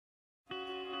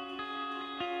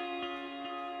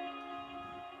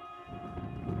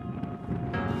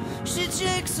She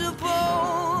checks her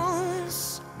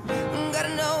pulse.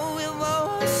 Gotta know it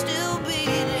was still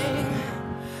beating.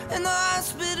 In the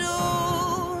hospitals,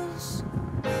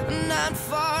 not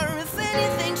far if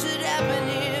anything should happen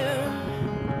here.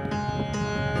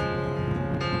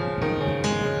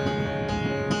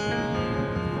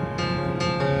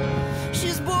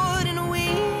 She's bored and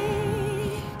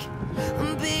weak,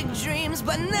 big dreams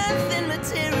but nothing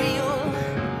material.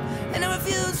 And I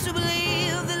refuse to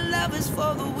believe that love is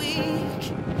for the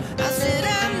weak. I said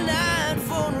I'm not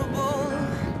vulnerable.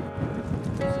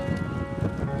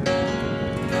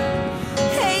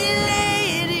 Hey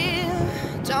lady,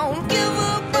 don't give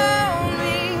up on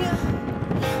me.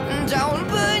 Don't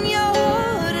burn your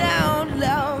heart out,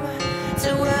 love,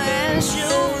 to wash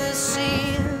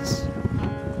overseas.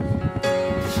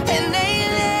 And hey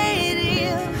lady,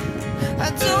 I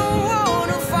don't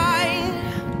wanna fight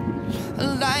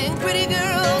like pretty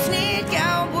girls need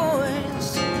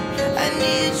cowboys. I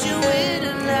need you here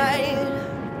tonight.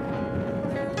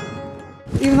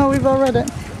 Even though we've all read it.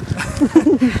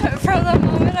 From the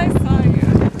moment I saw you.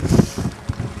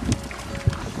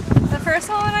 The first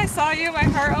moment I saw you, my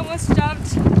heart almost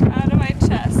jumped out of my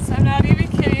chest. I'm not even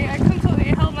kidding. I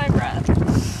completely held my breath.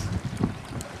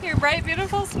 Your bright,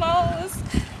 beautiful smile was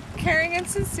caring and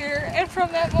sincere, and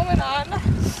from that moment on,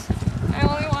 I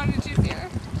only wanted you near.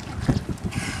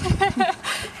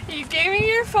 You gave me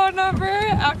your phone number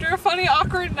after a funny,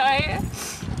 awkward night,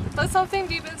 but something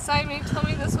deep inside me told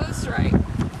me this was right.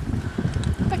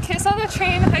 A kiss on the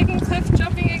train, hiking, cliff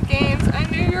jumping at games. I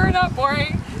knew you were not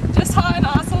boring, just hot and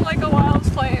awesome like a wild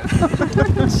flame.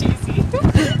 Cheesy.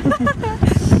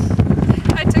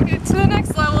 I took it to the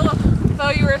next level,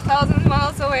 though you were thousands of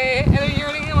miles away, and a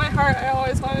yearning in my heart I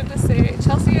always wanted to say,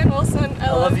 Chelsea and Wilson,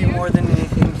 I love you more than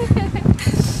anything.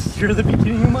 You're the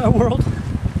beginning of my world.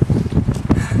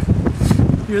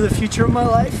 You're the future of my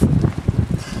life.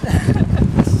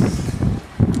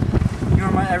 You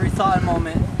are my every thought and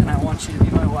moment, and I want you to be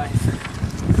my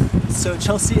wife. So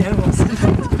Chelsea and Wilson.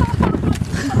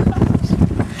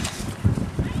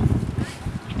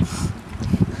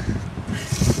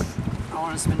 I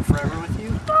want to spend forever with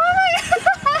you.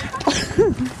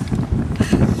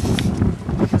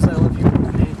 Because I love you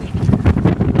more than anything.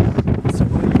 So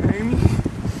will you marry me?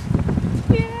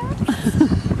 Yeah.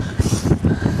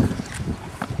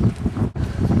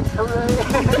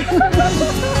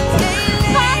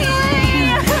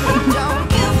 Don't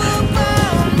give up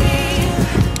on me.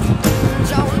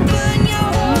 Don't burn your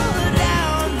heart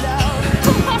out, love,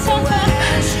 to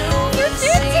wash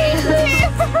overseas.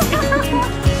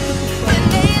 And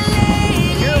hey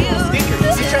lady,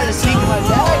 Is he trying to sneak in my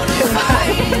bag?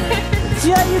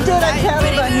 Yeah, you did. I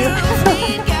counted on you.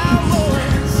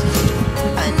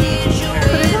 I need you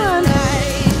here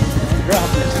tonight.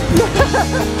 Drop it.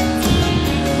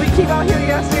 We came out here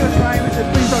yesterday with Ryan. We said,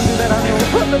 please don't do that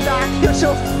on the dock.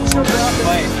 She'll drop it.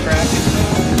 Wait, crack it.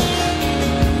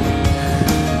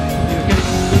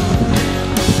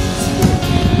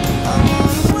 I'm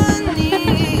on one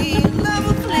knee,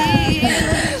 lover,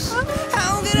 please.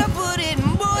 How could I put it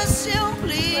more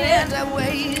simply? And I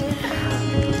waited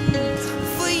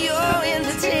for your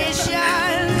invitation.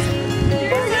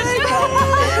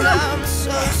 And I'm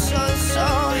so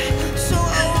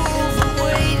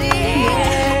overweighted.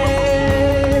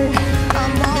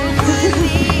 I'm on one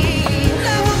knee,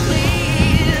 lover,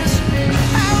 please.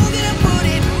 How could I put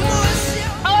it more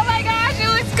simply? Oh my gosh, it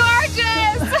looks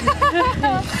gorgeous!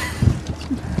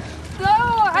 No,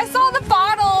 I saw the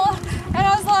bottle and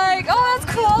I was like, oh, that's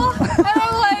cool. And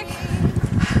I'm like,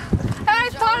 and I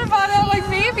thought about it, I'm like,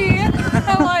 maybe. And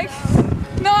I'm like,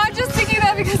 no, I'm just thinking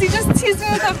that because he just teased me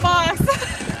with that box.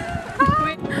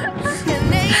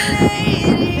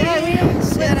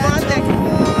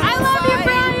 I love you,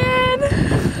 Brian!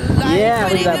 Yeah,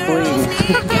 look at that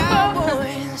bling.